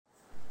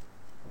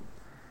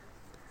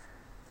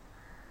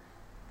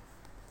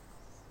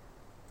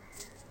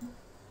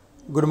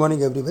Good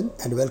morning, everyone,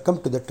 and welcome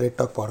to the Trade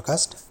Talk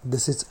podcast.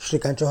 This is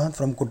Shrikant Chouhan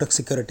from Kotak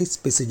Securities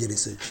PCG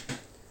Research.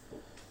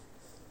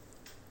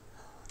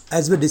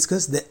 As we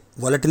discussed, the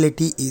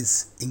volatility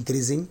is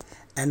increasing,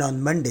 and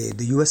on Monday,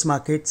 the US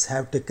markets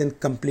have taken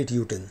complete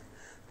U-turn.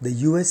 The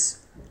US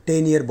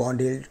 10-year bond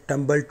yield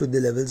tumbled to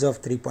the levels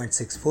of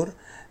 3.64,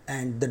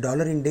 and the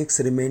dollar index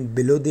remained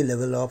below the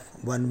level of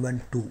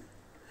 112.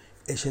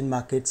 Asian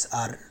markets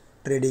are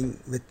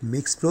trading with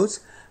mixed flows,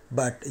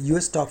 but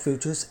US stock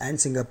futures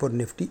and Singapore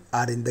Nifty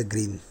are in the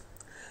green.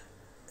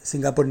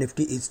 Singapore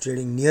Nifty is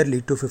trading nearly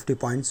 250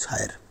 points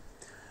higher.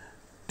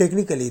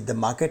 Technically, the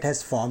market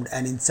has formed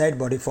an inside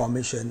body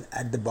formation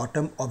at the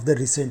bottom of the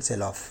recent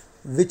sell-off,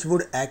 which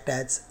would act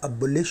as a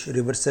bullish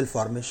reversal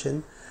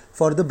formation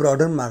for the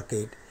broader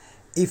market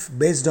if,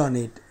 based on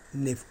it,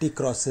 Nifty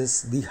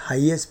crosses the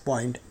highest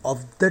point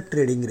of the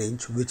trading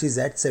range, which is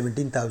at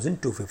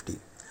 17,250.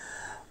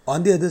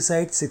 On the other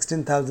side,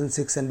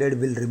 16,600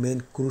 will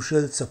remain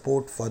crucial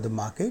support for the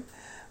market.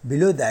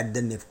 Below that,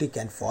 the Nifty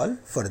can fall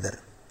further.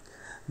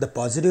 The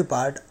positive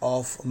part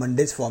of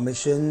Monday's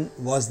formation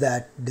was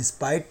that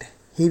despite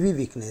heavy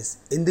weakness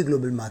in the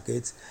global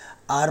markets,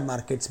 our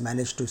markets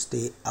managed to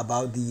stay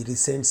above the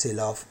recent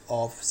sell-off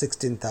of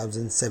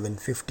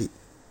 16,750.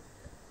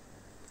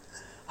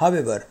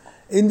 However,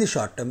 in the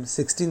short term,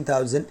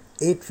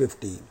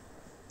 16,850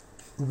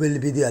 will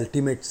be the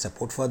ultimate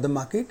support for the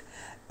market,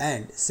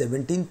 and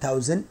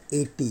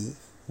 17,080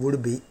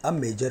 would be a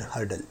major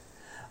hurdle.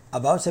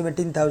 Above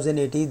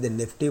 17,080, the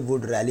Nifty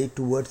would rally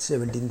towards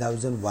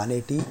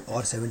 17,180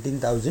 or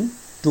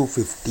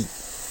 17,250.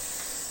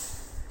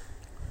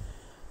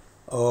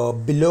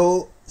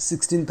 Below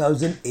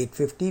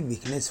 16,850,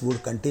 weakness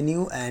would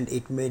continue and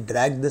it may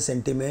drag the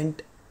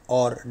sentiment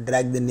or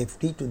drag the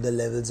Nifty to the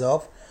levels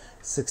of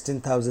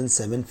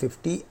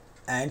 16,750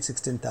 and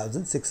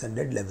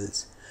 16,600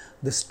 levels.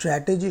 The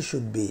strategy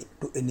should be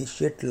to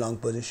initiate long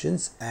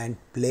positions and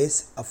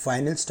place a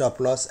final stop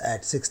loss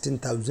at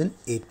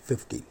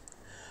 16,850.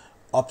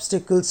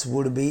 Obstacles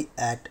would be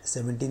at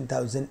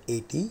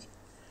 17,080,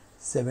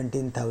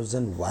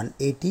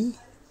 17,180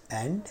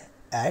 and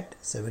at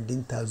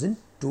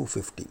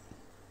 17,250.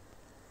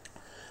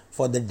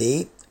 For the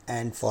day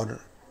and for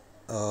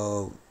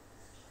on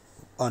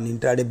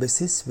intraday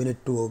basis, we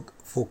need to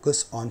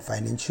focus on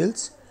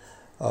financials,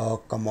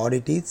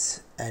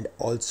 commodities and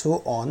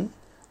also on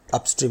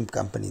upstream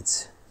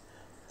companies.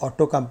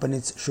 Auto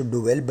companies should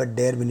do well, but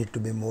there we need to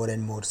be more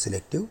and more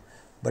selective.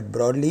 But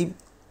broadly,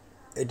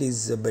 it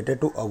is better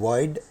to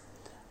avoid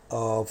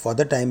for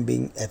the time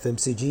being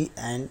FMCG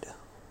and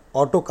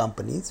auto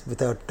companies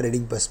with a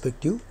trading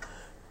perspective.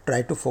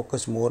 Try to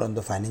focus more on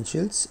the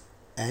financials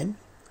and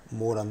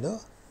more on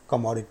the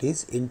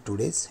commodities in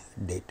today's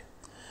date.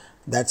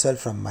 That's all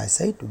from my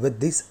side. With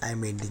this, I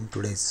am ending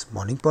today's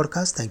morning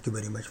podcast. Thank you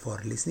very much for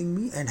listening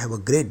me and have a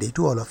great day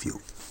to all of you.